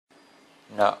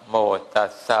นะโมตั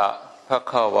สสะภะ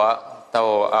คะวะโต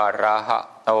อะระหะ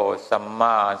โตสัมม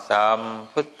าสัม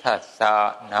พุทธัสสะ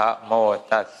นะโม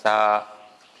ตัสสะ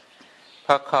ภ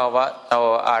ะคะวะโต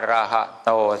อะระหะโต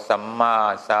สัมมา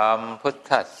สัมพุท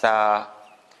ธัสสะ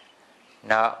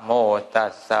นะโมตั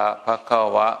สสะภะคะ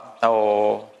วะโต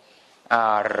อะ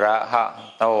ระหะ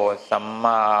โตสัมม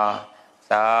า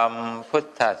สัมพุท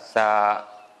ธัสสะ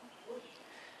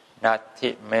นัตถิ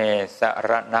เมส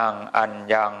รณังอัญ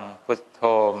ญังพุทโธ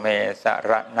เมส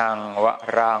รณังว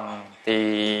รังติ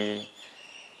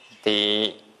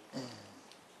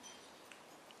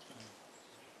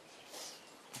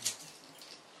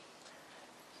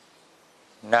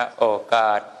ณโอก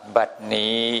าสบัด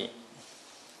นี้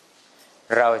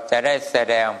เราจะได้แส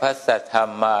ดงพระสัทธรร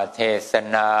มเทศ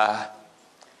นา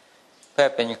เพื่อ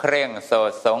เป็นเครื่องโส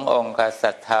ดสงองค์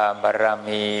สัทธาบาร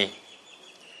มี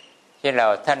ที่เรา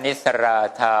ท่านนิสรา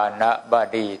ธานบ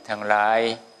ดีทั้งหลาย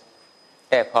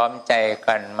ได้พร้อมใจ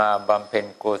กันมาบำเพ็ญ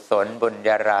กุศลบุญญ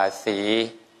าราศี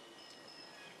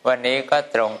วันนี้ก็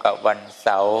ตรงกับวันเส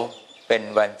าร์เป็น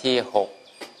วันที่6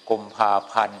กุมภา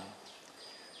พันธ์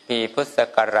ปีพุทธศั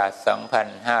กราช2559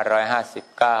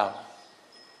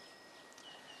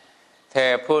เธ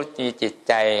อผู้มีจิตใ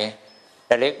จ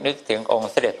ระลึกนึกถึงอง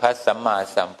ค์เสด็จพระสัมมา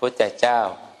สัมพุทธเจ้า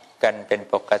กันเป็น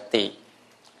ปกติ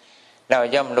เรา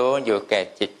ย่อมรู้อยู่แก่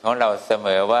จิตของเราเสม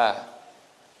อว่า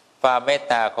ความเมต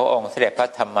ตาขององค์เสด็จพระ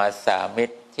ธรรมสามิต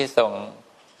รที่ทรง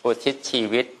อุทิศชี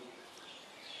วิต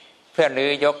เพื่อลื้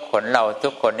อยกขนเราทุ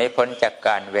กคนให้พ้นจากก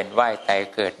ารเวียนว่ายตาย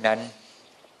เกิดนั้น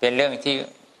เป็นเรื่องที่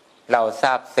เราซ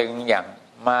าบซึ้งอย่าง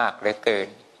มากเหลือเกิน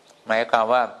หมายความ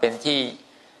ว่าเป็นที่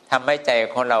ทำให้ใจ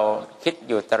ของเราคิด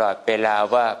อยู่ตลอดเวลา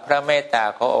ว่าพระเมตตา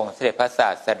ขององค์เสด็จพระศา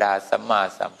สดาสัมมา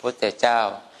สัมพุทธเจ้า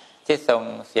ที่ทรง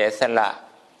เสียสละ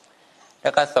แล้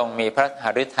วก็ทรงมีพระห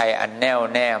ฤทัยอันแน่ว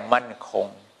แน่มั่นคง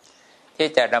ที่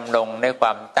จะดำรงในคว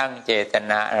ามตั้งเจต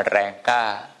นาแรงกล้า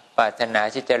ปรารถนา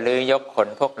ที่จะลื้อยกขน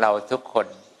พวกเราทุกคน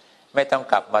ไม่ต้อง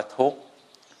กลับมาทุกข์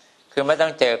คือไม่ต้อ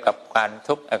งเจอกับการ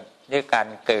ทุกข์ด้วยการ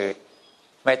เกิด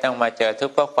ไม่ต้องมาเจอทุก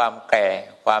ข์เพราะความแก่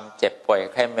ความเจ็บป่วย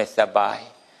ไข้ไม่สบาย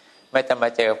ไม่ต้องมา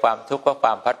เจอความทุกข์เพราะคว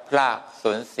ามพลัดพราก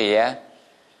สูญเสีย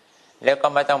แล้วก็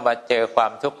ไม่ต้องมาเจอควา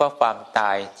มทุกข์เพราะความต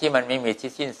ายที่มันไม่มี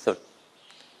ที่สิ้นสุด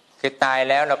คือตาย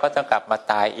แล้วเราก็ต้องกลับมา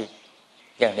ตายอีก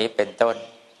อย่างนี้เป็นต้น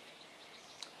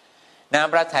น้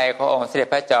ำพระทัยขององค์เสด็จ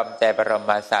พระจอมไตรบร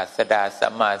มศาสดาสั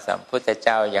มมาสัมพุทธเ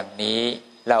จ้าอย่างนี้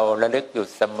เราระลึกอยู่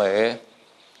เสมอ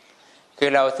คือ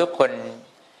เราทุกคน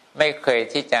ไม่เคย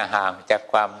ที่จะห่างจาก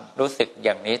ความรู้สึกอ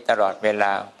ย่างนี้ตลอดเวล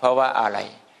าเพราะว่าอะไร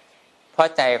เพราะ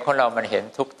ใจของเรามันเห็น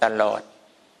ทุกข์ตลอด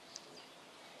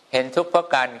เห็นทุกข์เพราะ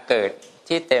การเกิด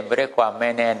ที่เต็มไปด้วยความไม่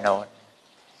แน่นอน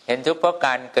เห็นทุกข์เพราะก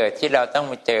ารเกิดที่เราต้อง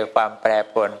เจอความแปร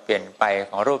ปรวนเปลี่ยนไปข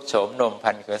องรูปโฉมนมพร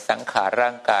รณคือสังขารร่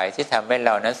างกายที่ทำให้เร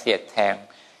านั้นเสียดแทง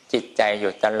จิตใจอ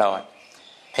ยู่ตลอด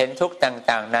เห็นทุกข์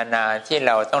ต่างๆนานาที่เ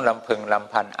ราต้องลำพึงล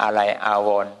ำพันอาลัยอาว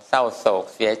รณ์เศร้าโศก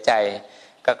เสียใจ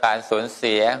กับการสูญเ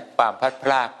สียความพลัดพ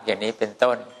รากอย่างนี้เป็น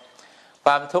ต้นค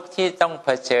วามทุกข์ที่ต้องเผ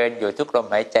ชิญอยู่ทุกลม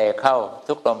หายใจเข้า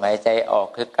ทุกลมหายใจออก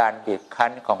คือการบีบคั้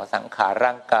นของสังขาร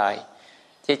ร่างกาย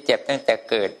ที่เจ็บตั้งแต่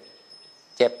เกิด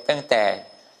เจ็บตั้งแต่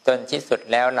จนที่สุด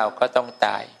แล้วเราก็ต้องต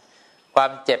ายควา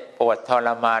มเจ็บปวดทร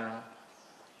มาน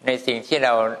ในสิ่งที่เร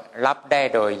ารับได้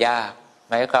โดยยาก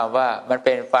หมายความว่ามันเ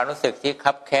ป็นความรู้สึกที่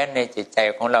คับแค้นในจิตใจ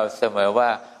ของเราเสมอว่า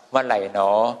เมื่อไหร่หน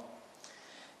อ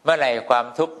เมื่อไหร่ความ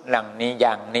ทุกข์หลังนี้อ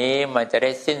ย่างนี้มันจะไ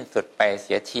ด้สิ้นสุดไปเ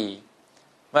สียที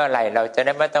เมื่อไหร่เราจะไ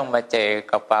ด้ไม่ต้องมาเจอ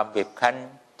กับความบีบคั้น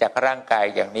จากร่างกาย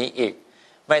อย่างนี้อีก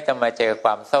ไม่ต้องมาเจอคว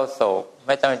ามเศร้าโศกไ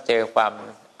ม่ต้องเจอความ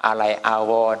อะไรอา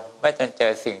วรณ์ไม่ต้องเจ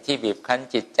อสิ่งที่บีบคั้น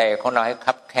จิตใจของเราให้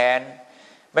คับแค้น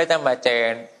ไม่ต้องมาเจอ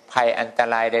ภัยอันต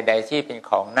รายใดๆที่เป็น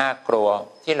ของน่ากลัว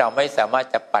ที่เราไม่สามารถ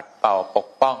จะปัดเป่าปก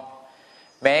ป้อง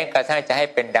แม้กระทั่งจะให้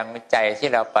เป็นดังใจที่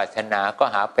เราปรารถนาก็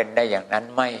หาเป็นได้อย่างนั้น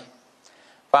ไม่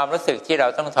ความรู้สึกที่เรา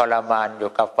ต้องทรมานอ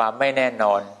ยู่กับความไม่แน่น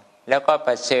อนแล้วก็เผ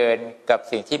ชิญกับ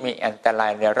สิ่งที่มีอันตรา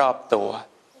ยในรอบตัว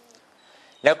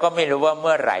แล้วก็ไม่รู้ว่าเ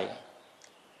มื่อไหร่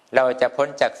เราจะพ้น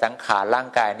จากสังขารร่าง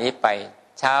กายนี้ไป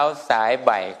เช้าสาย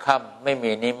บ่ายค่ำไม่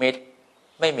มีนิมิต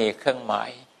ไม่มีเครื่องหมา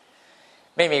ย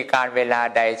ไม่มีการเวลา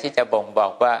ใดที่จะบ่งบอ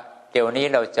กว่าเดี๋ยวนี้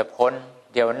เราจะพ้น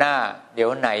เดี๋ยวหน้าเดี๋ย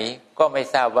วไหนก็ไม่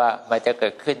ทราบว่ามันจะเกิ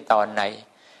ดขึ้นตอนไหน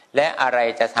และอะไร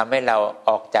จะทำให้เราอ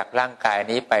อกจากร่างกาย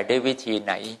นี้ไปด้วยวิธีไ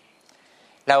หน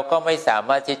เราก็ไม่สาม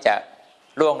ารถที่จะ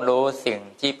ล่วงรู้สิ่ง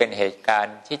ที่เป็นเหตุการ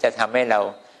ณ์ที่จะทำให้เรา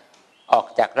ออก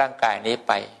จากร่างกายนี้ไ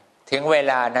ปถึงเว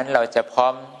ลานั้นเราจะพร้อ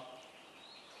ม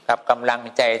กับกำลัง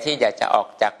ใจที่อยากจะออก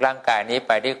จากร่างกายนี้ไ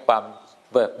ปด้วยความ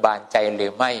เบิกบานใจหรื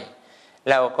อไม่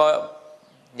เราก็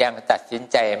ยังตัดสิน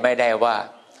ใจไม่ได้ว่า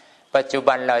ปัจจุ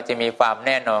บันเราจะมีความแ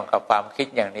น่นอนกับความคิด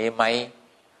อย่างนี้ไหม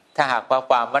ถ้าหากว่า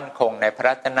ความมั่นคงในพระ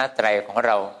รัตนตรัยของเ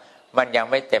รามันยัง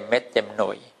ไม่เต็มเม็ดเต็มหน่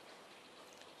วย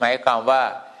หมายความว่า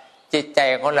จิตใจ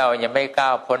ของเรายังไม่ก้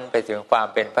าวพ้นไปถึงความ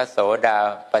เป็นพระโสดา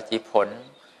ปัตติผล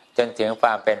จนถึงคว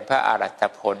ามเป็นพระอรหัต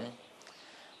ผล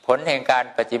ผลแห่งการ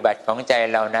ปฏิบัติของใจ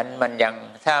เรานั้น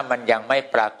ถ้ามันยังไม่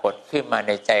ปรากฏขึ้นมาใ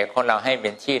นใจของเราให้เป็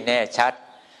นที่แน่ชัด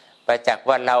ประจักษ์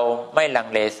ว่าเราไม่ลัง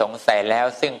เลสงสัยแล้ว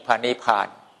ซึ่งพระนิพพาน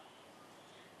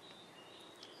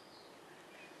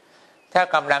ถ้า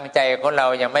กำลังใจของเรา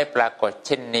ยังไม่ปรากฏเ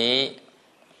ช่นนี้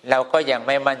เราก็ยังไ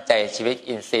ม่มั่นใจชีวิต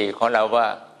อินทรีย์ของเราว่า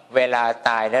เวลาต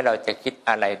ายแล้วเราจะคิด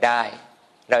อะไรได้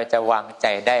เราจะวางใจ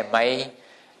ได้ไหม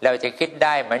เราจะคิดไ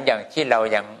ด้เหมือนอย่างที่เรา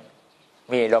ยัง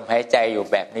มีลมหายใจอยู่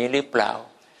แบบนี้หรือเปล่า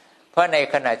เพราะใน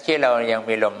ขณะที่เรายัง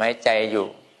มีลมหายใจอยู่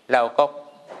เราก็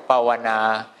ภาวนา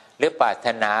หรือปรารถ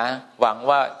นาหวัง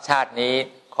ว่าชาตินี้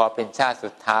ขอเป็นชาติสุ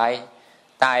ดท้าย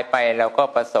ตายไปเราก็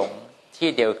ประสงค์ที่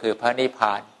เดียวคือพระนิพพ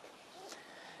าน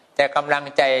แต่กำลัง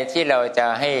ใจที่เราจะ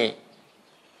ให้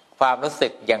ความรู้สึ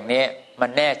กอย่างนี้มัน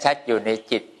แน่ชัดอยู่ใน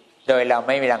จิตโดยเราไ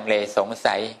ม่มีลังเลสง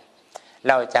สัย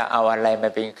เราจะเอาอะไรมา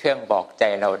เป็นเครื่องบอกใจ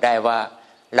เราได้ว่า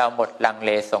เราหมดลังเ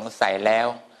ลสงสัยแล้ว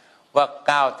ว่า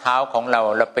ก้าวเท้าของเรา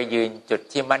ไปยืนจุด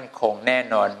ที่มั่นคงแน่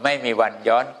นอนไม่มีวัน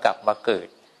ย้อนกลับมาเกิด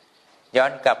ย้อ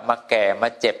นกลับมาแก่มา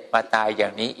เจ็บมาตายอย่า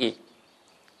งนี้อีก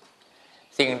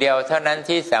สิ่งเดียวเท่านั้น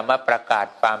ที่สามารถประกาศ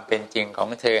ความเป็นจริงของ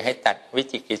เธอให้ตัดวิ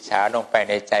จิกิจฉาลงไป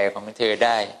ในใจของเธอไ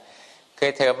ด้คื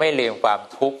อเธอไม่ลืมความ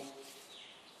ทุกข์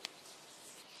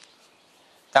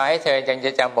ต่อให้เธอยัง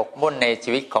จะหมกมุ่นใน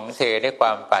ชีวิตของเธอด้วยคว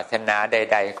ามปรารถนาใ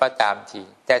ดๆก็ตามที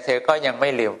แต่เธอก็ยังไม่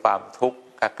ลืมความทุกข์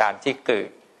กับการที่เกิด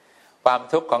ความ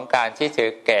ทุกข์ของการที่เธ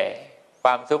อแก่คว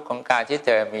ามทุกข์ของการที่เธ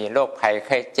อมีโรคภัยไ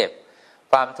ข้เจ็บ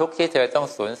ความทุกข์ที่เธอต้อง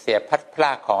สูญเสียพัดพร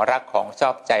ากของรักของชอ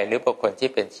บใจหรือบุคคลที่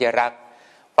เป็นที่รัก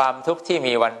ความทุกข์ที่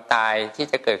มีวันตายที่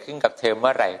จะเกิดขึ้นกับเธอเมื่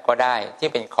อไหร่ก็ได้ที่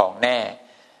เป็นของแน่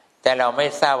แต่เราไม่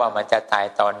ทราบว่ามันจะตาย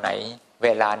ตอนไหนเว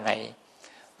ลาไหน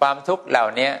ความทุกข์เหล่า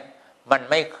นี้มัน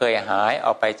ไม่เคยหายอ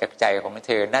อกไปจากใจของเ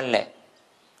ธอนั่นแหละ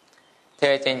เธ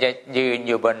อจึงจะยืนอ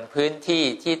ยู่บนพื้นที่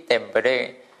ที่เต็มไปด้วย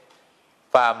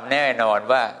ความแน่นอน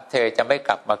ว่าเธอจะไม่ก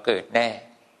ลับมาเกิดแน่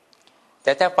แ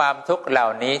ต่ถ้าความทุกข์เหล่า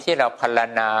นี้ที่เราพรรณ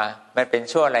นามันเป็น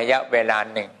ช่วงระยะเวลา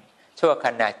หนึ่งช่วงข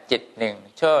ณะจิตหนึ่ง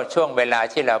ช่วงเวลา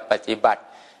ที่เราปฏิบัติ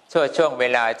ช่วงเว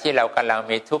ลาที่เรากำลัง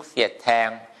มีทุกข์เสียดแทง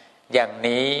อย่าง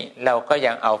นี้เราก็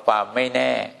ยังเอาความไม่แ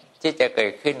น่ที่จะเกิ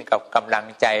ดขึ้นกับกำลัง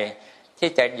ใจที่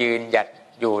จะยืนหยัด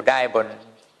อยู่ได้บน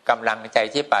กำลังใจ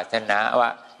ที่ปรารถนาว่า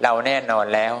เราแน่นอน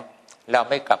แล้วเรา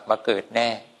ไม่กลับมาเกิดแน่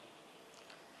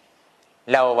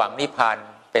เราหวังนิพพาน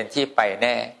เป็นที่ไปแ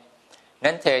น่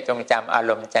นั้นเธอจงจำอา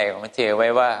รมณ์ใจของเธอไว้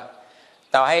ว่า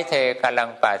ต่อให้เธอกำลัง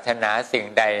ปรารถนาสิ่ง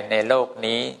ใดในโลก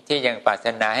นี้ที่ยังปรารถ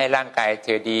นาให้ร่างกายเธ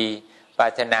อดีปรา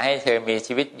รถนาให้เธอมี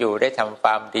ชีวิตอยู่ได้ทำคว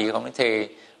ามดีของเธอ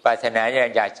ปรารถนา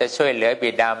อยากจะช่วยเหลือบิ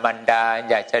ดามารดา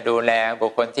อยากจะดูแลบุ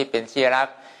คคลที่เป็นที่รัก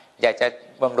อยากจะ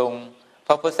บำรุงพ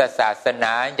ระพุทธศาสน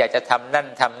าอยากจะทำนั่น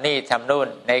ทำนี่ทำนู่น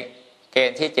ในเก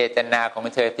ณฑ์ที่เจตนาของ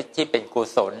เธอที่เป็นกุ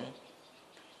ศล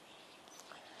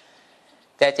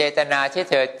แต่เจตนาที่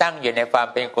เธอตั้งอยู่ในความ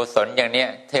เป็นกุศลอย่างนี้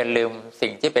เธอลืมสิ่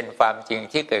งที่เป็นความจริง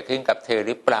ที่เกิดขึ้นกับเธอห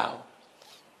รือเปล่า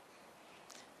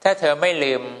ถ้าเธอไม่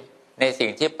ลืมในสิ่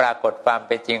งที่ปรากฏความเ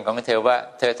ป็นจริงของเธอว่า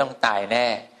เธอต้องตายแน่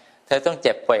เธอต้องเ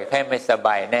จ็บป่วยไข้ไม่สบ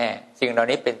ายแน่สิ่งเหล่า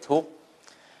นี้เป็นทุกข์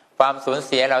ความสูญเ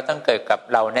สียเราต้องเกิดกับ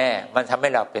เราแน่มันทำให้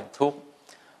เราเป็นทุกข์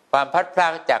ความพัดพรา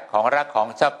กจากของรักของ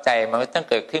ชอบใจมันต้อง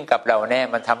เกิดขึ้นกับเราแน่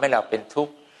มันทำให้เราเป็นทุก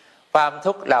ข์ความ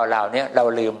ทุกข์เหล่านี้เรา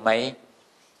ลืมไหม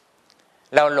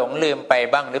เราหลงลืมไป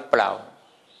บ้างหรือเปล่า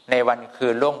ในวันคื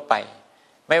นล่วงไป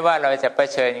ไม่ว่าเราจะเผ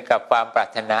ชิญกับความปรา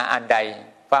รถนาอันใด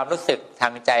ความรู้สึกทา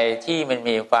งใจที่มัน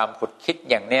มีความผุดคิด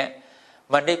อย่างเนี้ย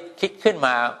มันได้คิดขึ้นม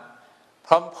า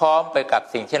พร้อมๆไปกับ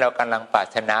สิ่งที่เรากำลังปรา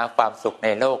รถนาความสุขใน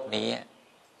โลกนี้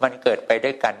มันเกิดไปด้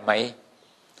วยกันไหม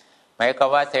หมายความ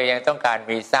ว่าเธอยังต้องการ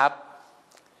มีทรัพย์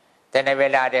แต่ในเว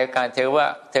ลาเดียวกันเ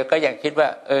ธอก็ยังคิดว่า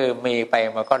มีไป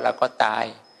มันก็เราก็ตาย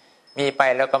มีไป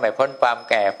แล้วก็ไม่พ้นความ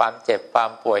แก่ความเจ็บควา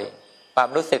มป่วยความ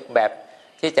รู้สึกแบบ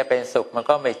ที่จะเป็นสุขมัน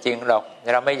ก็ไม่จริงหรอก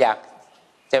เราไม่อยาก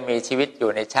จะมีชีวิตอ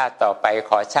ยู่ในชาติต่อไป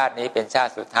ขอชาตินี้เป็นชา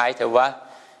ติสุดท้ายเถอะวะ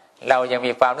เรายัง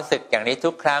มีความรู้สึกอย่างนี้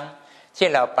ทุกครั้งที่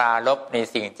เราปรารภใน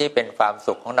สิ่งที่เป็นความ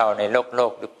สุขของเราในโล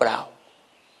กหรือเปล่า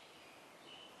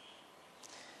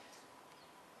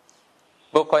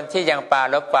บุคคลที่ยังปรา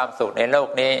รภความสุขในโลก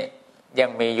นี้ยัง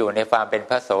มีอยู่ในความเป็น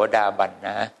พระโสดาบันน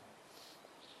ะ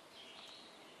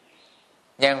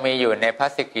ยังมีอยู่ในพระ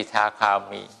สกิทาคา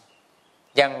มี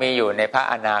ยังมีอยู่ในพระ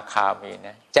อนาคามีน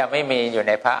ะจะไม่มีอยู่ใ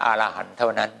นพระอรหันต์เท่า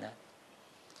นั้นนะ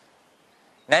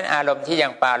นั้นอารมณ์ที่ยั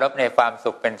งปรารภในความ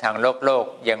สุขเป็นทางโลก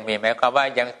ยังมีไหมความว่า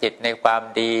ยังติดในความ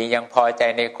ดียังพอใจ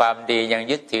ในความดียัง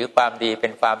ยึดถือความดีเป็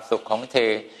นความสุขของเธ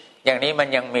ออย่างนี้มัน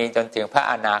ยังมีจนถึงพระ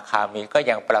อนาคามีก็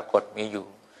ยังปรากฏมีอยู่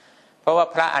เพราะว่า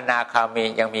พระอนาคามี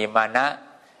ยังมีมานะ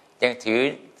ยังถือ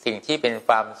สิ่งที่เป็นค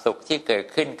วามสุขที่เกิด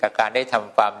ขึ้นกับการได้ท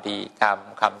ำความดีตาม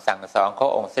คำสั่งสอนของ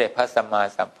องค์สมเด็จพระสัมมา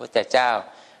สัมพุทธเจ้า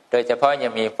โดยเฉพาะยั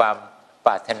งมีความป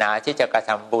รารถนาที่จะกระ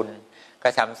ทำบุญกร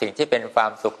ะทำสิ่งที่เป็นควา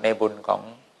มสุขในบุญของ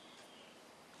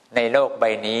ในโลกใบ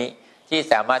นี้ที่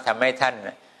สามารถทำให้ท่าน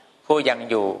ผู้ยัง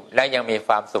อยู่และยังมีค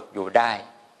วามสุขอยู่ได้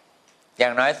อย่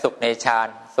างน้อยสุขในฌาน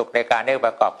สุขในการได้ป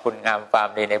ระกอบคุณงามความ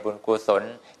ดีในบุญกุศล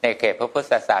ในเขตพระพุท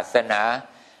ธศาสนา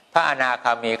พระอนาค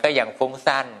ามีก็ยังฟุ้ง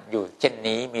ซ่านอยู่เช่น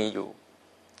นี้มีอยู่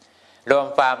รวม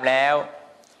ความแล้ว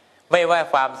ไม่ว่า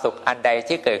ความสุขอันใด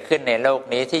ที่เกิดขึ้นในโลก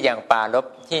นี้ที่ยังปรารภ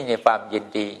ที่มีความยิน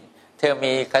ดีเธอ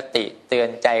มีคติเตือน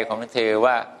ใจของเธอ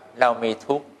ว่าเรามี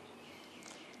ทุกข์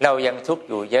เรายังทุกข์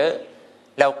อยู่เยอะ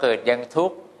เราเกิดยังทุ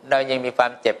กข์เรายังมีควา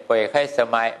มเจ็บป่วยไข้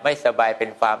ไม่สบายเป็น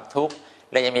ความทุกข์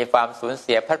และยังมีความสูญเ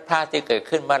สียพัดพลาดที่เกิด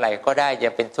ขึ้นเมื่อไหร่ก็ได้ยั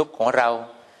งเป็นทุกข์ของเรา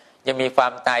ยังมีควา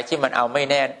มตายที่มันเอา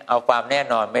ความแน่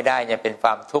นอนไม่ได้ยังเป็นคว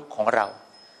ามทุกข์ของเรา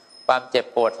ความเจ็บ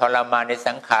ปวดทรมานใน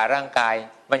สังขารร่างกาย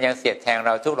มันยังเสียดแทงเร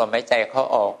าทุกลมหายใจเข้า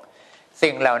ออก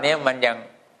สิ่งเหล่านี้มันยัง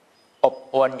อบ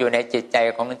อวลอยู่ในจิตใจ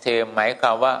ของเธอหมายคว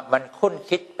ามว่ามันคุ้น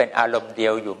คิดเป็นอารมณ์เดี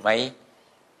ยวอยู่ไหม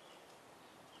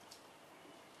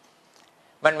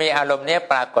มันมีอารมณ์นี้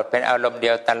ปรากฏเป็นอารมณ์เดี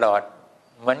ยวตลอด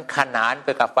เหมือนขนานไป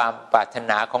กับความปรารถ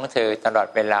นาของเธอตลอด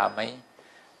เวลาไหม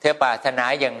เธอปรารถนา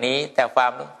อย่างนี้แต่ควา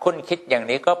มคุ้นคิดอย่าง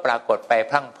นี้ก็ปรากฏไป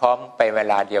พรั่งพร้อมไปเว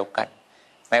ลาเดียวกัน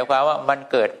หมายความว่ามัน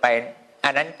เกิดไปอั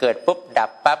นนั้นเกิดปุ๊บดับ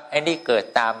ปั๊บไอ้นี่เกิด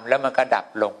ตามแล้วมันก็ดับ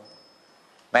ลง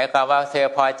หมายความว่าเธอ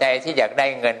พอใจที่อยากได้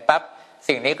เงินปั๊บ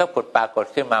สิ่งนี้ก็ผุดปรากฏ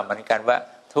ขึ้นมาเหมือนกันว่า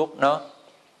ทุกข์เนาะ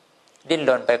ดิ้น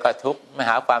รนไปก็ทุกข์ไม่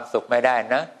หาความสุขไม่ได้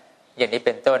นะอย่างนี้เ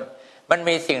ป็นต้นมัน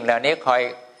มีสิ่งเหล่านี้คอย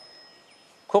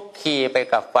คุกคีไป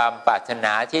กับความปรารถน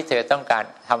าที่เธอต้องการ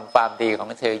ทำความดีของ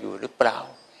เธออยู่หรือเปล่า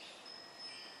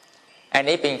อัน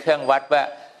นี้เป็นเครื่องวัดว่า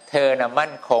เธอน่ะ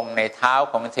มั่นคงในเท้า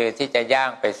ของเธอที่จะย่า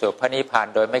งไปสู่พระนิพพาน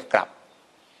โดยไม่กลับ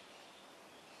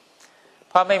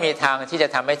เพราะไม่มีทางที่จะ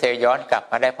ทำให้เธอย้อนกลับ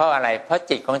มาได้เพราะอะไรเพราะ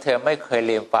จิตของเธอไม่เคย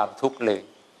ลืมความทุกข์เลย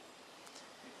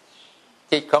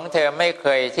จิตของเธอไม่เค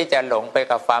ยที่จะหลงไป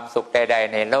กับความสุขใด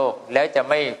ๆในโลกแล้วจะ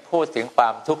ไม่พูดถึงควา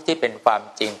มทุกข์ที่เป็นความ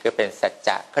จริงคือเป็นสัจจ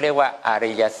ะเขาเรียกว่าอ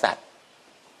ริยสัจ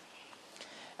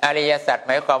อริยสัจห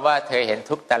มายความว่าเธอเห็น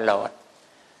ทุกข์ตลอด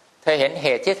เธอเห็นเห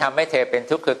ตุที่ทำให้เธอเป็น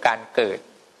ทุกข์คือการเกิด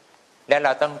และเร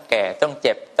าต้องแก่ต้องเ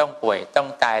จ็บต้องป่วยต้อง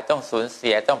ตายต้องสูญเสี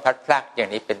ยต้องพลัดพรากอย่า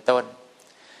งนี้เป็นต้น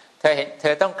เธ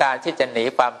อต้องการที่จะหนี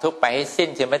ความทุกข์ไปให้สิ้น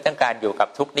เธอไม่ต้องการอยู่กับ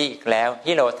ทุกข์นี้อีกแล้ว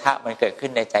ฮิโรธะมันเกิดขึ้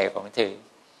นในใจของเธอ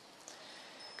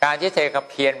การที่เธอ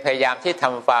เพียรพยายามที่ท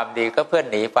ำความดีก็เพื่อ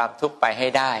หนีความทุกข์ไปให้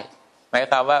ได้หมาย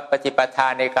ความว่าปฏิปทา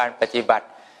ในการปฏิบัติ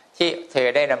ที่เธอ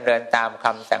ได้ดำเนินตามค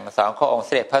ำสั่งสอนขององค์ส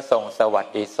มเด็จพระทรงสวัส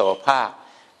ดิโสภาค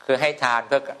คือให้ทานเ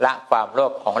พื่อละความโล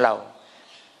ภของเรา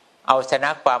เอาชนะ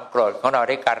ความโกรธของเรา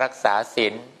ด้วยการรักษาศี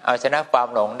ลเอาชนะความ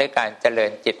หลงด้วยการเจริ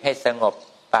ญจิตให้สงบ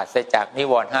ปราศจากนิ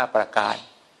วรณ์5ประการ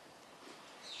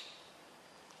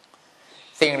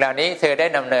สิ่งเหล่านี้เธอได้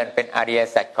ดำเนินเป็นอริย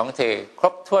สัจของเธอคร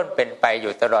บถ้วนเป็นไปอ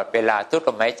ยู่ตลอดเวลาทุกล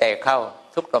มหายใจเข้า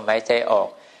ทุกลมหายใจออก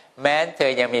แม้เธ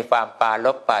อยังมีความปราร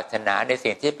ภปรารถนาใน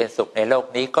สิ่งที่เป็นสุขในโลก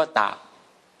นี้ก็ตาม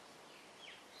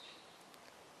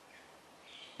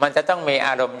มันจะต้องมีอ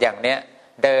ารมณ์อย่างเนี้ย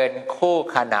เดินคู่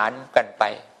ขนานกันไป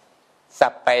สั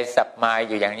บไปสับมาอ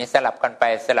ยู่อย่างนี้สลับกันไป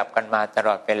สลับกันมาตล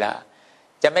อดเวลา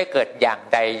จะไม่เกิดอย่าง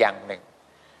ใดอย่างหนึ่ง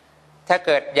ถ้าเ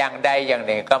กิดอย่างใดอย่างห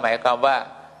นึ่งก็หมายความว่า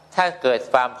ถ้าเกิด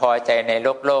ความพอใจในโ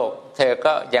ลกเธอ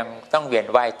ก็ยังต้องเวียน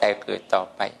ว่ายตายเกิดต่อ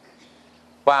ไป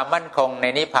ความมั่นคงใน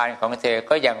นิพพานของเธอ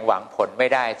ก็ยังหวังผลไม่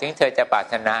ได้ถึงเธอจะปรา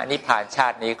รถนานิพพานชา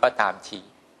ตินี้ก็ตามที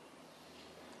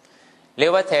หรื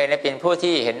อว่าเธอเป็นผู้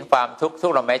ที่เห็นความทุกข์ทุ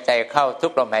กลมหายใจเข้าทุ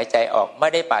กลมหายใจออกไม่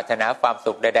ได้ปรารถนาความ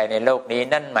สุขใดๆในโลกนี้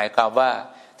นั่นหมายความว่า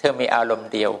เธอมีอารมณ์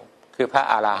เดียวคือพระ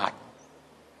อรหันต์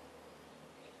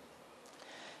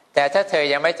แต่ถ้าเธอ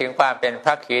ยังไม่ถึงความเป็นพ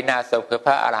ระขีณาสพคือพ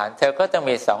ระอรหันต์เธอก็ต้อง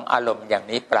มี2อารมณ์อย่าง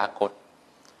นี้ปรากฏ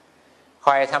ค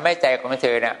อยทำให้ใจของเธ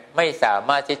อเนี่ยไม่สา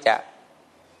มารถที่จะ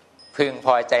พึงพ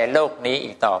อใจโลกนี้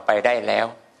อีกต่อไปได้แล้ว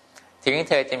ถึง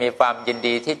เธอจะมีความยิน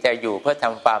ดีที่จะอยู่เพื่อท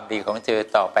ำความดีของเธอ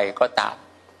ต่อไปก็ตาม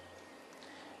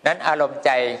นั้นอารมณ์ใจ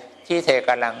ที่เธอก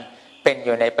ำลังเป็นอ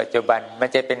ยู่ในปัจจุบันมัน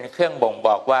จะเป็นเครื่องบ่งบ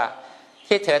อกว่า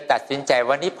ที่เธอตัดสินใจ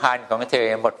ว่านิพพานของเธอ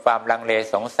หมดความลังเล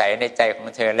สงสัยในใจของ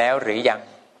เธอแล้วหรือยัง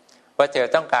ว่าเธอ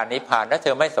ต้องการนิพพานแล้วเธ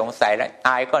อไม่สงสัยแล้วต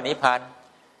ายก็นิพพาน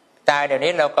ตายเดี๋ยว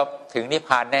นี้เราก็ถึงนิพพ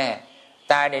านแน่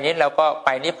ตายเดี๋ยวนี้เราก็ไป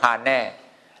นิพพานแน่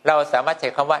เราสามารถใช้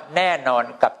คำว่าแน่นอน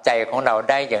กับใจของเรา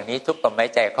ได้อย่างนี้ทุกลมหา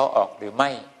ยใจเข้าออกหรือไม่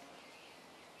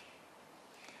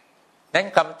นั้น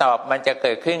คำตอบมันจะเ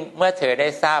กิดขึ้นเมื่อเธอได้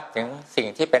ทราบถึงสิ่ง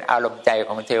ที่เป็นอารมณ์ใจข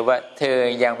องเธอว่าเธอ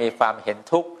ยังมีความเห็น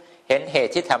ทุกข์เห็นเห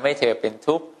ตุที่ทำให้เธอเป็น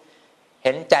ทุกข์เ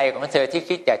ห็นใจของเธอที่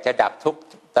คิดอยากจะดับทุกข์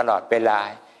ตลอดเวลา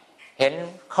เห็น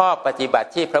ข้อปฏิบัติ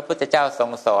ที่พระพุทธเจ้าทร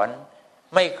งสอน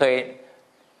ไม่เคย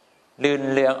ลืน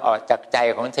เลือนออกจากใจ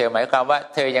ของเธอหมายความว่า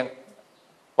เธอยัง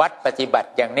วัดปฏิบัติ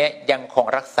อย่างนี้ยังคง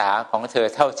รักษาของเธอ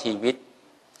เท่าชีวิต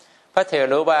เพราะเธอ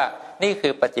รู้ว่านี่คื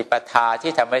อปฏิปทา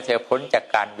ที่ทำให้เธอพ้นจาก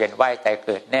การเวียนว่ายตายเ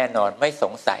กิดแน่นอนไม่ส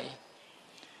งสัย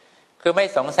คือไม่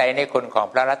สงสัยในคุณของ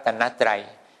พระรัตนตรัย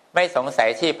ไม่สงสัย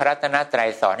ที่พระรัตนตรัย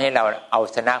สอนให้เราเอา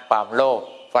ชนะความโลภ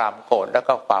ความโกรธแล้ว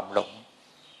ก็ความหลง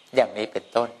อย่างนี้เป็น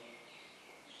ต้น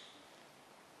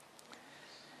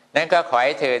นั้นก็ขอใ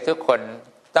ห้เธอทุกคน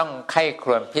ต้องใคร่คร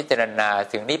วญพิจารณา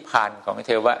ถึงนิพพานของเธ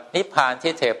อว่านิพพาน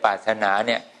ที่เธอปรารถนาเ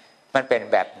นี่ยมันเป็น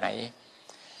แบบไหน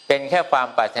เป็นแค่ความ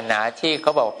ปรารถนาที่เข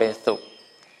าบอกเป็นสุข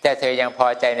แต่เธอยังพอ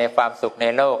ใจในความสุขใน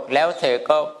โลกแล้วเธอ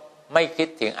ก็ไม่คิด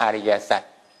ถึงอริยสัจ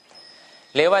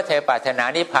หรือว่าเธอปรารถนา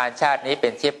นิพพานชาตินี้เป็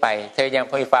นที่ไปเธอยัง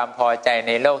มีความพอใจใ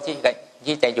นโลก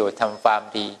ที่จะอยู่ทำความ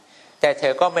ดีแต่เธ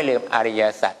อก็ไม่ลืมอริย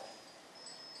สัจ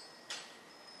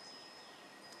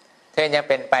เธอยัง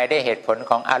เป็นไปได้เหตุผล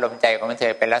ของอารมณ์ใจของเธ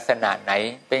อเป็นลักษณะไหน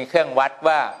เป็นเครื่องวัด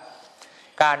ว่า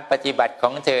การปฏิบัติข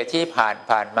องเธอที่ผ่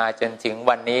านมาจนถึง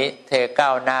วันนี้เธอก้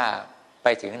าวหน้าไป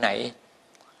ถึงไหน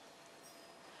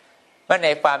เมื่อใน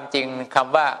ความจริงค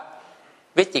ำว่า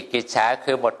วิจิกิจฉา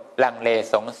คือหมดลังเล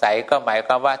สงสัยก็หมายค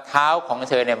วามว่าเท้าของ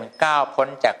เธอเนี่ยมันก้าวพ้น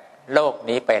จากโลก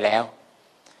นี้ไปแล้ว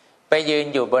ไปยืน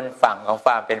อยู่บนฝั่งของค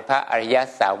วามเป็นพระอริย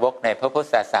สาวกในพระพุท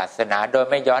ธศาสนาโดย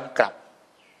ไม่ย้อนกลับ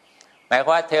หมายคว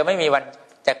ามว่าเธอไม่มีวัน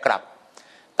จะกลับ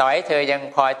ต่อให้เธอยัง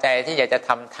พอใจที่อยากจะท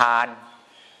ำทาน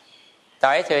ต่อ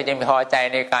ให้เธอยังพอใจ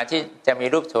ในการที่จะมี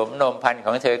รูปโฉมโนมพรรณข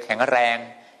องเธอแข็งแรง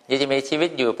อยากจะมีชีวิต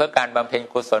อยู่เพื่อการบำเพ็ญ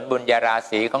กุศลบุญญารา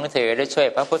ศีของเธอและช่วย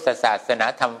พระพุทธศาสนา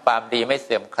ทำความดีไม่เ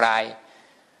สื่อมคลาย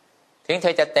ถึงเธ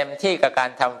อจะเต็มที่กับการ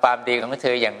ทำความดีของเธ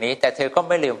ออย่างนี้แต่เธอก็ไ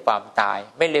ม่ลืมความตาย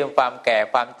ไม่ลืมความแก่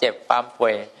ความเจ็บความป่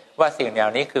วยว่าสิ่งเหล่า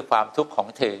นี้คือความทุกข์ของ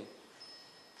เธอ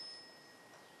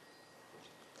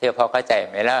เธอพอเข้าใจ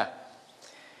ไหมล่ะ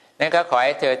นั่นก็ขอใ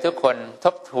ห้เธอทุกคนท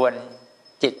บทวน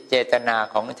จิตเจตนา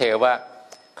ของเธอว่า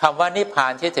คำว่านิพพา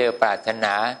นที่เธอปรารถน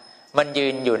ามันยื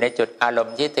นอยู่ในจุดอารม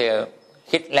ณ์ที่เธอ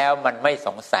คิดแล้วมันไม่ส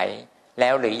งสัยแล้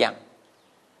วหรือยัง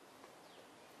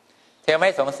เธอไม่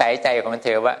สงสัยใจของเธ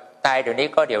อว่าตายเดี๋ยวนี้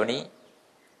ก็เดี๋ยวนี้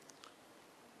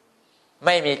ไ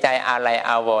ม่มีใจอาลัย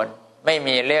อาวรณ์ไม่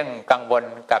มีเรื่องกังวล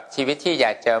กับชีวิตที่อย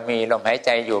ากจะมีลมหายใจ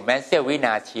อยู่แม้เสี้ยววิน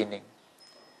าทีหนึ่ง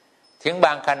ถึงบ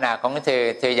างขณะของเ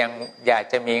ธอยังอยาก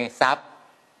จะมีทรัพย์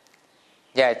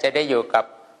อยากจะได้อยู่กับ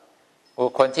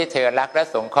คนที่เธอรักและ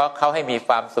สงเคราะห์เขาให้มีค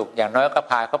วามสุขอย่างน้อยก็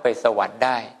พาเขาไปสวรรค์ไ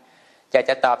ด้อยาก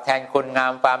จะตอบแทนคุณงา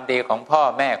มความดีของพ่อ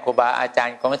แม่ครูบาอาจาร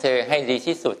ย์ของเธอให้ดี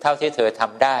ที่สุดเท่าที่เธอท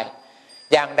ำได้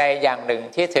อย่างใดอย่างหนึ่ง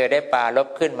ที่เธอได้ปรารภ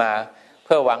ขึ้นมาเ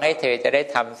พื่อหวังให้เธอจะได้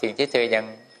ทำสิ่งที่เธอยัง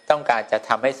ต้องการจะท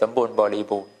ำให้สมบูรณ์บริ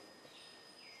บูรณ์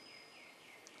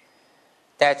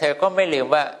แต่เธอก็ไม่ลืม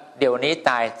ว่าเดี๋ยวนี้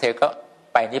ตายเธอก็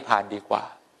ไปนิพพานดีกว่า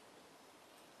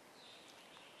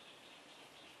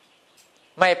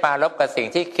ไม่ปรารภกับสิ่ง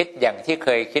ที่คิดอย่างที่เค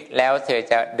ยคิดแล้วเธอ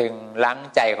จะดึงรั้ง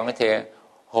ใจของเธอ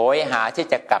โหยหาที่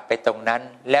จะกลับไปตรงนั้น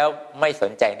แล้วไม่ส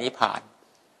นใจนิพพาน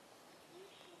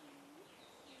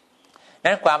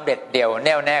นั้นความเด็ดเดี่ยวแ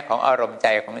น่วแน่ของอารมณ์ใจ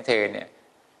ของเธอเนี่ย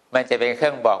มันจะเป็นเครื่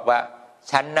องบอกว่า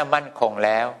ฉันน่ะมั่นคงแ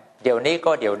ล้วเดี๋ยวนี้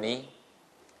ก็เดี๋ยวนี้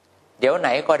เดี๋ยวไหน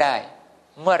ก็ได้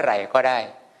เมื่อไหร่ก็ได้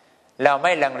เราไ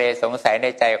ม่ลังเลสงสัยใน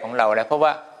ใจของเราแล้วเพราะว่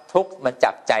าทุกข์มัน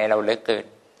จับใจเราเหลือเกิน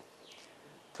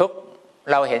ทุกข์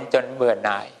เราเห็นจนเบื่อห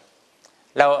น่าย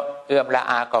เราเอื่อมละ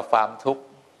อากับความทุกข์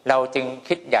เราจึง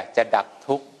คิดอยากจะดับ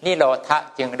ทุกข์นิโรธะ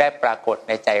จึงได้ปรากฏใ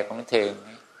นใจของเธอ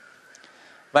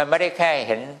มันไม่ได้แค่เ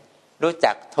ห็นรู้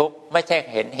จักทุกข์ไม่ใช่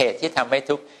เห็นเหตุที่ทำให้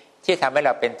ทุกข์ที่ทำให้เร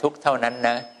าเป็นทุกข์เท่านั้นน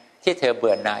ะที่เธอเ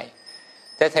บื่อหน่าย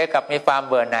แต่เธอกลับมีความ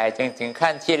เบื่อหน่ายจึงถึง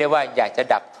ขั้นที่เรียกว่าอยากจะ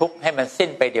ดับทุกข์ให้มันสิ้น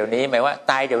ไปเดี๋ยวนี้หมายว่า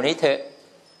ตายเดี๋ยวนี้เถอะ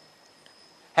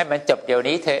ให้มันจบเดี๋ยว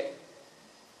นี้เถอะ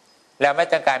เราไม่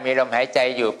ต้องการมีลมหายใจ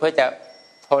อยู่เพื่อจะ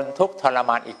ทนทุกข์ทร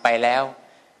มานอีกไปแล้ว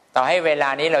ต่อให้เวลา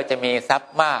นี้เราจะมีทรัพ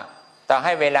ย์มากต่อใ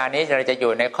ห้เวลานี้เราจะอ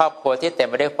ยู่ในครอบครัวที่เต็ม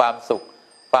ไปด้วยความสุข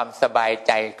ความสบายใ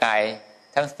จกาย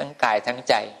ทั้งกายทั้ง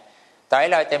ใจต่อให้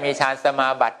เราจะมีฌานสมา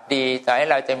บัติดีต่อให้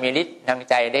เราจะมีฤทธิ์ทาง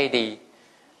ใจได้ดี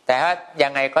แต่ถ้ายั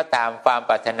งไงก็ตามความ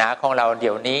ปรารถนาของเราเ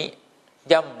ดี๋ยวนี้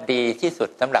ย่อมดีที่สุด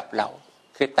สำหรับเรา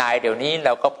คือตายเดี๋ยวนี้เร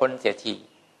าก็พ้นเสียที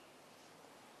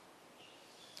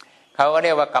เขาก็เรี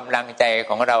ยกว่ากำลังใจข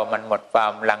องเรามันหมดควา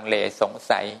มลังเลสง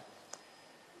สัย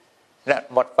และ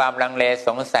หมดความลังเลส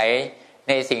งสัย ใ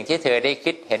นสิ่งที่เธอได้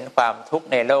คิดเห็นความทุกข์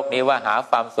ในโลกนี้ว่าหา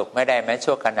ความสุขไม่ได้แม้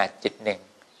ชั่วขณะจิตหนึ่ง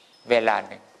เวลา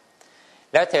หนึ่ง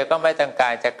แล้วเธอก็ไม่ต้องกา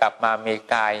รจะกลับมามี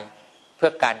กายเพื่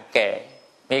อการแก่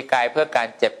มีกายเพื่อการ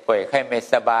เจ็บป่วยไข้ไม่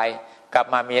สบายกลับ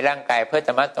มามีร่างกายเพื่อจ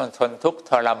ะมาต้องทนทุกข์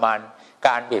ทรมานก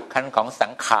ารบีบคั้นของสั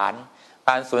งขารก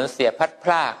ารสูญเสียพัดพ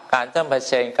รากการต้องเผ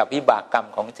ชิญกับวิบากกรรม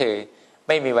ของเธอไ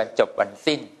ม่มีวันจบวัน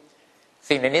สิ้น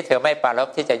สิ่งเหล่านี้เธอไม่ปรารภ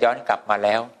ที่จะย้อนกลับมาแ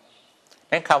ล้ว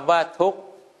นั้นคำว่าทุกข์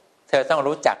เธอต้อง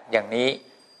รู้จักอย่างนี้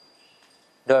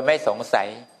โดยไม่สงสัย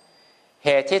เห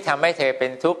ตุที่ทำให้เธอเป็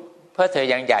นทุกข์เพราะเธอ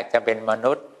ยังอยากจะเป็นม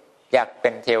นุษย์อยากเป็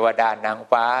นเทวดานาง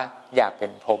ฟ้าอยากเป็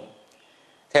นพรหม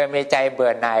เธอมีใจเบื่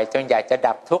อหน่ายจนอยากจะ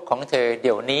ดับทุกข์ของเธอเ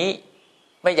ดี๋ยวนี้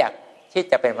ไม่อยากที่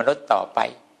จะเป็นมนุษย์ต่อไป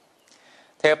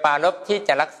เธอปรารภที่จ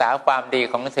ะรักษาความดี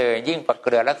ของเธอยิ่งกว่าเก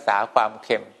ลือรักษาความเ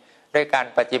ค็มด้วยการ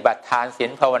ปฏิบัติทานศี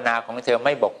ลภาวนาของเธอไ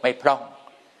ม่บกไม่พร่อง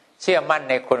เชื่อมั่น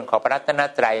ในคุณของพระรัตน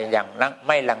ตรัยอย่างไ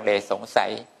ม่ลังเลสงสั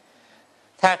ย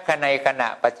ถ้าในขณะ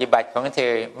ปฏิบัติของเธ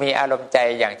อมีอารมณ์ใจ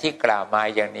อย่างที่กล่าวมา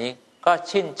อย่างนี้ก็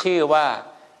ชื่อว่า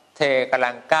เธอกำ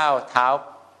ลังก้าวเท้า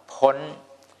พ้น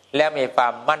และมีควา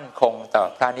มมั่นคงต่อ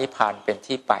พระนิพพานเป็น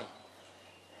ที่ไป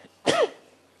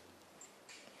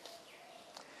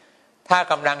ถ้า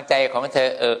กำลังใจของเธอ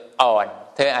อ่อน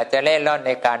เธออาจจะเล่ร่อนใ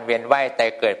นการเวียนว่ายแต่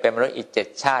เกิดเป็นมนุษย์อีก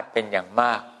7 ชาติเป็นอย่างม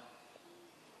าก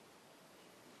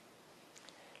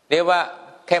หรือว่า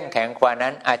เข้มแข็งกว่า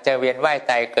นั้นอาจจะเวียนว่าย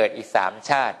ตายเกิดอีก3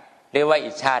 ชาติหรือว่า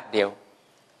อีกชาติเดียว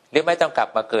หรือไม่ต้องกลับ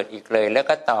มาเกิดอีกเลยแล้ว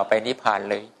ก็ต่อไปนิพพาน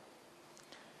เลย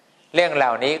เรื่องเหล่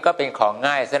านี้ก็เป็นของ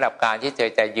ง่ายสำหรับการที่เธอ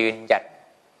จะยืนหยัด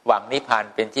หวังนิพพาน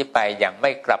เป็นที่ไปอย่างไ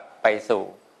ม่กลับไปสู่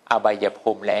อบาย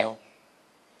ภูมิแล้ว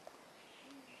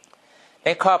ใน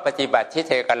ข้อปฏิบัติที่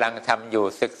เธอกำลังทำอยู่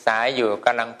ศึกษาอยู่ก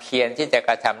ำลังเพียรที่จะก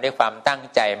ระทำด้วยความตั้ง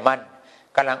ใจมั่น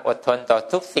กำลังอดทนต่อ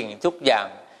ทุกสิ่งทุกอย่าง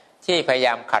ที่พยาย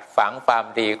ามขัดฝังความ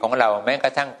ดีของเราแม้กร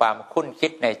ะทั่งความคุ้นคิ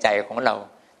ดในใจของเรา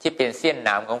ที่เป็นเสี้ยนหน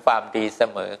ามของความดีเส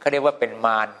มอเขาเรียกว่าเป็นม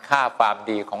ารฆ่าความ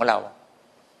ดีของเรา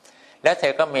แล้วเธ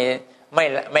อก็มีไ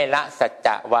ม่ละสัจจ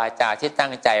ะวาจาที่ตั้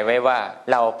งใจไว้ว่า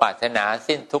เราปรารถนา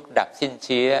สิ้นทุกข์ดับสิ้นเ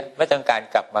ชื้อไม่ต้องการ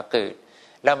กลับมาเกิด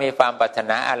เรามีความปรารถ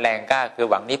นาอันแรงกล้าคือ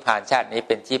หวังนิพพานชาตินี้เ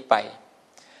ป็นที่ไป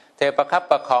เธอประคับ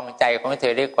ประคองใจของเธ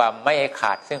อด้วยความไม่ข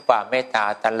าดซึ่งความเมตตา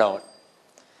ตลอด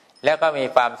แล้วก็มี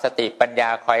ความสติปัญญา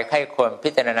คอยไข้ควรพิ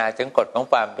จารณาถึงกฎของ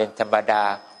ความเป็นธรรมดา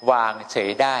วางเฉย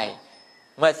ได้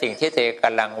เมื่อสิ่งที่เธอก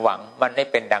ำลังหวังมันไม่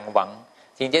เป็นดังหวัง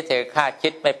สิ่งที่เธอคาดคิ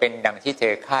ดไม่เป็นดังที่เธ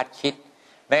อคาดคิด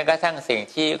แม้กระทั่งสิ่ง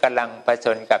ที่กำลังเผ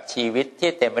ชิญกับชีวิตที่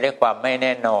เต็มไปด้วยความไม่แ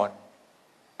น่นอน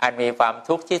อันมีความ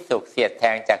ทุกข์ที่สุกเสียดแท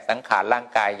งจากสังขารร่าง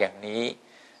กายอย่างนี้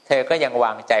เธอก็ยังว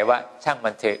างใจว่าช่าง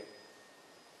มันเถอะ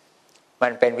มั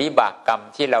นเป็นวิบากกรรม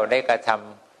ที่เราได้กระท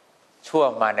ำชั่ว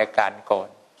มาในการก่อน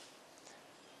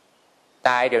ต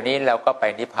ายเดี๋ยวนี้เราก็ไป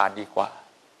นิพพานดีกว่า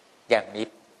อย่างนี้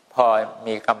พอ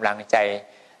มีกำลังใจ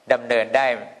ดำเนินได้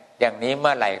อย่างนี้เ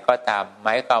มื่อไหร่ก็ตามหม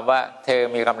ายความว่าเธอ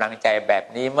มีกำลังใจแบบ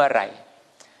นี้เมื่อไหร่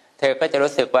เธอก็จะ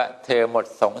รู้สึกว่าเธอหมด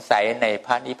สงสัยในพ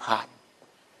ระนิพพาน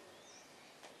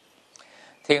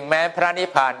ถึงแม้พระนิพ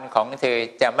พานของเธอ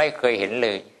จะไม่เคยเห็นเล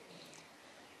ย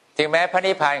ถึงแม้พระ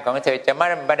นิพพานของเธอจะไ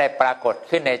ม่ได้ปรากฏ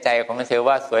ขึ้นในใจของเธอ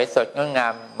ว่าสวยสดงดงา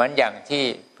มเหมือนอย่างที่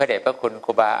พระเดชพระคุณค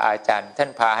รูบาอาจารย์ท่าน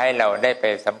พาให้เราได้ไป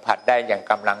สัมผัสได้อย่าง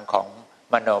กำลังของ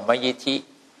มโนมยิทธิ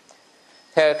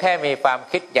เธอแค่มีความ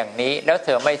คิดอย่างนี้แล้วเธ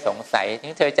อไม่สงสัยถึ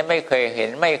งเธอจะไม่เคยเห็น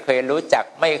ไม่เคยรู้จัก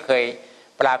ไม่เคย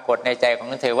ปรากฏในใจของ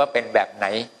เธอว่าเป็นแบบไหน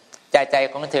ใจ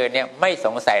ของเธอเนี่ยไม่ส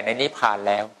งสัยในนิพพาน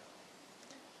แล้ว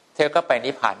เธอก็ไป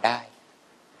นิพพานได้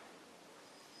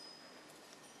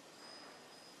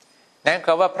นั่น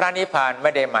ก็ว่าพระนิพพานไ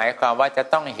ม่ได้หมายความว่าจะ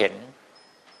ต้องเห็น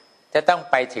จะต้อง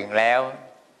ไปถึงแล้ว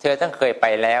เธอต้องเคยไป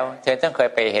แล้วเธอต้องเคย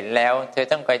ไปเห็นแล้วเธอ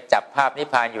ต้องเคยจับภาพนิพ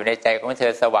พานอยู่ในใจของเธ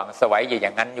อสว่างไสวอยู่อย่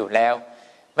างนั้นอยู่แล้ว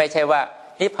ไม่ใช่ว่า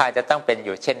นิพพานจะต้องเป็นอ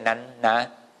ยู่เช่นนั้นนะ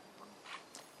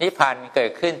นิพพานเกิ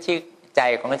ดขึ้นที่ใจ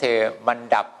ของเธอมัน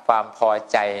ดับความพอ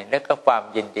ใจและก็ความ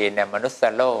ยินดีในมนุษ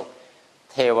ยโลก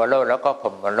เทวโลกแล้วก็พร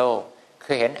หมโลก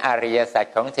คือเห็นอริยสัจ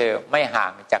ของเธอไม่ห่า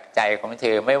งจากใจของเธ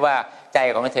อไม่ว่าใจ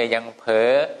ของเธอยังเผลอ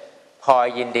พอ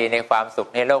ยินดีในความสุข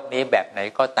ในโลกนี้แบบไหน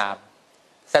ก็ตาม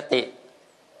สติ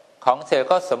ของเธอ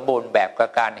ก็สมบูรณ์แบบกับ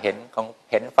การเ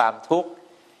ห็นความทุกข์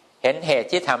เห็นเหตุ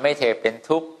ที่ทำให้เธอเป็น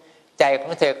ทุกข์ใจขอ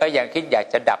งเธอก็ยังคิดอยาก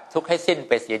จะดับทุกข์ให้สิ้นไ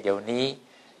ปเสียเดี๋ยวนี้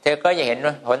เธอก็ยังเห็น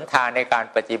หนทางในการ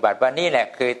ปฏิบัติว่านี่แหละ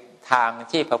คือทาง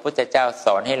ที่พระพุทธเจ้าส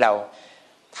อนให้เรา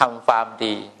ทำความ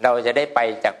ดีเราจะได้ไป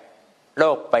จากโล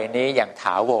กใบนี้อย่างถ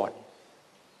าวร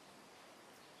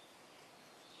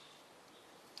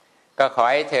ก็ขอ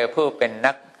ให้เธอผู้เป็น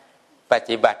นักป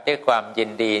ฏิบัติด้วยความยิ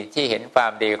นดีที่เห็นควา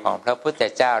มดีของพระพุทธ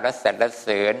เจ้าและสรรเส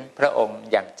ริญพระองค์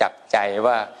อย่างจับใจ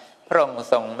ว่าพระองค์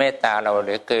ทรงเมตตาเราเห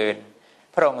ลือเกิน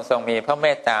พระองค์ทรงมีพระเม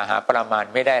ตตาหาประมาณ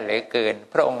ไม่ได้เลยเกิน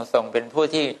พระองค์ทรงเป็นผู้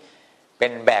ที่เป็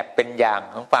นแบบเป็นอย่าง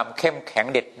ของความเข้มแข็ง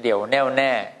เด็ดเดี่ยวแน่วแ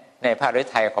น่ในพระฤ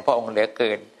ทัยของพระองค์เหลือเ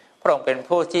กินพระองค์เป็น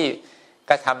ผู้ที่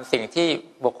กระทำสิ่งที่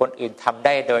บุคคลอื่นทำไ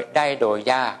ด้โดย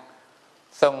ยาก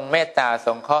ทรงเมตตาส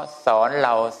งเคราะห์สอนเร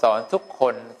าสอนทุกค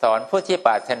นสอนผู้ที่ป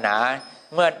รารถนา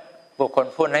เมื่อบุคคล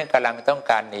ผู้นั้นกำลังต้อง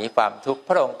การหนีความทุกข์พ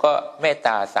ระองค์ก็เมตต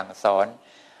าสั่งสอน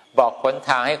บอกหนท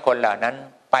างให้คนเหล่านั้น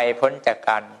ไปพ้นจาก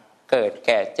การเกิดแ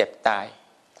ก่เจ็บตาย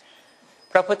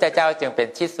พระพุทธเจ้าจึงเป็น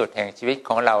ที่สุดแห่งชีวิตข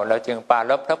องเราจึงปรา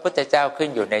รภพระพุทธเจ้าขึ้น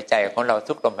อยู่ในใจของเรา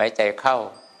ทุกลมหายใจเข้า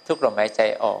ทุกลมหายใจ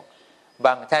ออกบ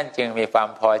างท่านจึงมีความ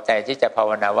พอใจที่จะภาว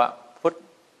นาว่าพุท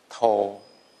โธ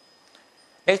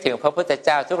นึกถึงพระพุทธเ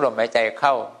จ้าทุกลมหายใจเ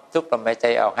ข้าทุกลมหายใจ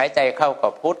ออกหายใจเข้าก็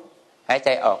พุทหายใจ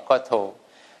ออกก็โธ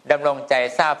ดำรงใจ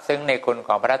ซาบซึ้งในคุณข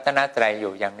องพระรัตนตรัยอ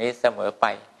ยู่อย่างนี้เสมอไป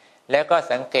แล้วก็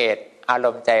สังเกตอาร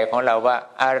มณ์ใจของเราว่า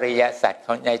อริยสัจข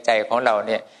องในใจของเราเ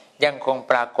นี่ยยังคง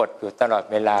ปรากฏอยู่ตลอด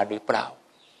เวลาหรือเปล่า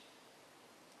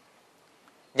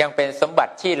ยังเป็นสมบั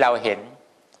ติที่เราเห็น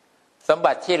สม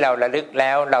บัติที่เราระลึกแ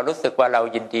ล้วเรารู้สึกว่าเรา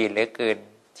ยินดีเหลือเกิน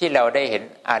ที่เราได้เห็น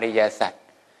อริยสัจ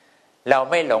เรา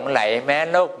ไม่หลงไหลแม้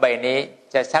โลกใบนี้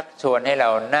จะชักชวนให้เรา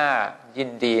น่ายิ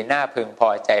นดีน่าพึงพอ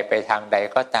ใจไปทางใด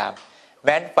ก็ตามแ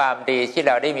ม้ความดีที่เ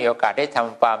ราได้มีโอกาสได้ท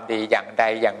ำความดีอย่างใด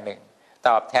อย่างหนึ่งต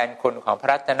อบแทนคุณของพระ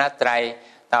รัตนตรัย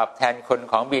ตอบแทนคุณ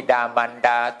ของบิดามารด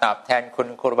าตอบแทนคุณ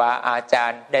ครูบาอาจา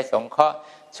รย์ได้สงเคราะห์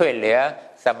ช่วยเหลือ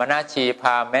สมณชีพ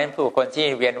ราหมณ์แม้ผู้คนที่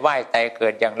เวียนว่ายตายเกิ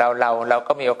ดอย่างเรา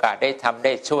ก็มีโอกาสได้ทำไ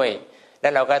ด้ช่วยและ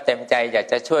เราก็เต็มใจอยาก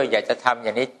จะช่วยอยากจะทำอย่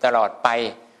างนี้ตลอดไป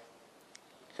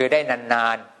คือได้นา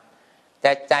นๆแ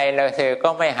ต่ใจเธอก็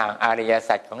ไม่ห่างอริย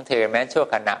สัจของเธอแม้ชั่ว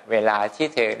ขณะเวลาที่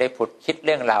เธอได้ผุดคิดเ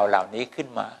รื่องราวเหล่านี้ขึ้น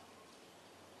มา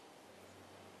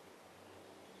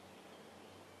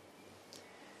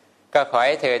ก็ขอใ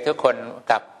ห้เธอทุกคน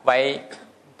กลับไว้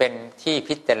เป็นที่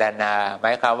พิจารณาหม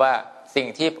ายความว่าสิ่ง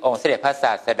ที่องค์เสด็จพระศ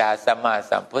าสดาสัมมา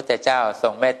สัมพุทธเจ้าทร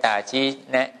งเมตตาชี้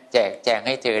แนะแจกแจงใ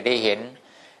ห้เธอได้เห็น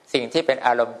สิ่งที่เป็นอ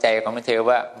ารมณ์ใจของเธอ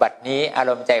ว่าบัดนี้อา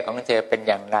รมณ์ใจของเธอเป็น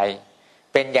อย่างไร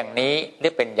เป็นอย่างนี้หรื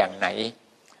อเป็นอย่างไหน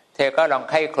เธอก็ลอง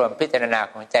ไข้ครวญพิจารณา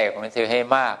ของใจของเธอให้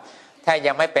มากถ้า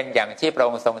ยังไม่เป็นอย่างที่พระอ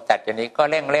งค์ทรงตรัสอย่างนี้ก็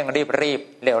เร่งรีบ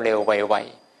เร็วไว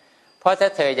เพราะถ้า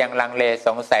เธอยังลังเลส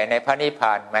งสัยในพระนิพพ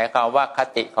านหมายความว่าค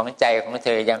ติของใจของเธ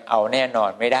อยังเอาแน่นอ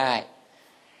นไม่ได้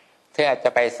เธออาจจะ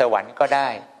ไปสวรรค์ก็ได้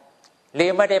หรือ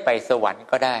ไม่ได้ไปสวรรค์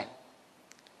ก็ได้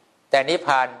แต่นิพพ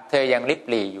านเธอยังลิบ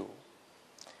หลี่อยู่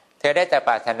เธอได้แต่ป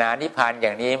รารถนานิพพานอย่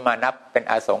างนี้มานับเป็น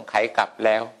อสงไขยกลับแ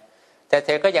ล้วแต่เธ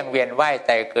อก็ยังเวียนว่าย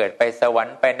ตายเกิดไปสวรร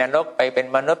ค์ไปนรกไปเป็น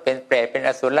มนุษย์เป็นเปรตเป็นอ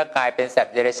สุรกายเป็นสัต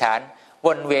ว์เดรัจฉานว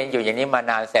นเวียนอยู่อย่างนี้มา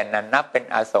นานแสนนานนับเป็น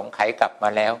อสงไขยกลับมา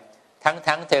แล้ว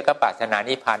ทั้งเธอก็ปรารถนา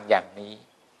นิพพานอย่างนี้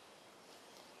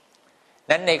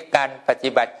นั้นในการปฏิ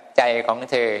บัติใจของ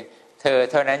เธอ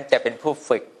เท่านั้นจะเป็นผู้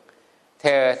ฝึกเธ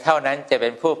อเท่านั้นจะเป็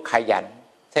นผู้ขยัน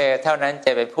เธอเท่านั้นจ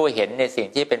ะเป็นผู้เห็นในสิ่ง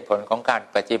ที่เป็นผลของการ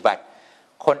ปฏิบัติ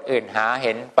คนอื่นหาเ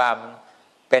ห็นความ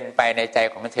เป็นไปในใจ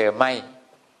ของเธอไม่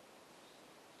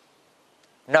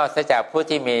นอกจากผู้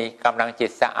ที่มีกำลังจิ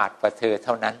ตสะอาดกว่าเธอเ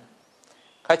ท่านั้น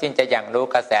เขาจึงจะยังรู้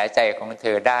กระแสใจของเธ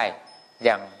อได้อ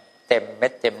ย่างเต็มเม็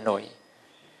ดเต็มหน่วย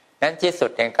นั้นที่สุด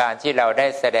ในการที่เราได้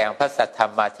แสดงพระสัทธร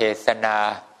รมเทศนา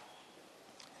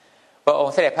พระอง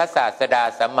ค์เสด็จพระศาสดา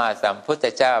สัมมาสัมพุทธ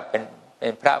เจ้าเป็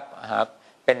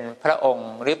นพระอง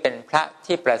ค์หรือเป็นพระ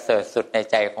ที่ประเสริฐสุดใน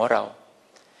ใจของเรา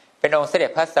เป็นองค์เสด็จ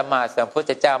พระสัมมาสัมพุท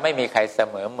ธเจ้าไม่มีใครเส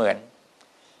มอเหมือน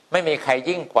ไม่มีใคร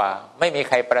ยิ่งกว่าไม่มี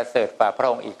ใครประเสริฐกว่าพระ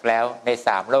องค์อีกแล้วใน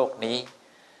3โลกนี้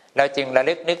เราจึงระ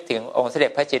ลึกนึกถึงองค์เสด็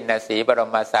จพระจินสีบร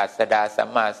มศาสดาสัม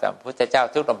มาสัมพุทธเจ้า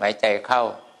ทุกลมหายใจเข้า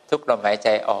ทุกลมหายใจ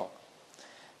ออก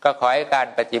ก็ขอให้การ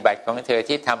ปฏิบัติของเธอ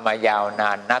ที่ทำมายาวน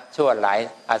านนับชั่วหลาย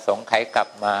อสงไขยกลับ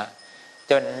มา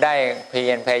จนได้พ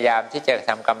ยายามที่จะ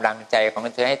ทำกำลังใจของ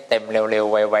เธอให้เต็มเร็ว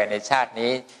ๆไวๆในชาติ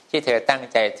นี้ที่เธอตั้ง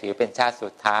ใจถือเป็นชาติสุ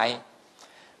ดท้าย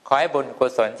ขอให้บุญกุ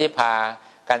ศลที่พา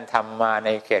กันทำมาใน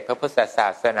เขตพระพุทธศา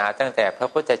สนาตั้งแต่พระ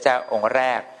พุทธเจ้าองค์แร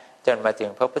กจนมาถึง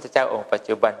พระพุทธเจ้าองค์ปัจ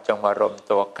จุบันจงมารวม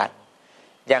ตัวกัน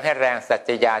ยังให้แรงสัจ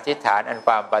ญาธิษฐานอันค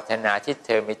วามปรารถนาที่เธ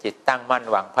อมีจิตตั้งมั่น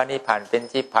หวังพระนิพพานเป็น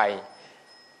ที่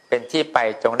ไป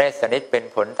จงได้สนิทเป็น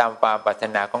ผลตามความปรารถ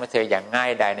นาของเธออย่างง่า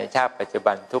ยดายในชาติปัจจุ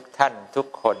บันทุกท่านทุก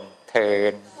คนเทิ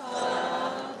น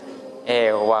เอ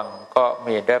วังก็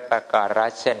มีด้วยประการ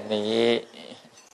ฉะนี้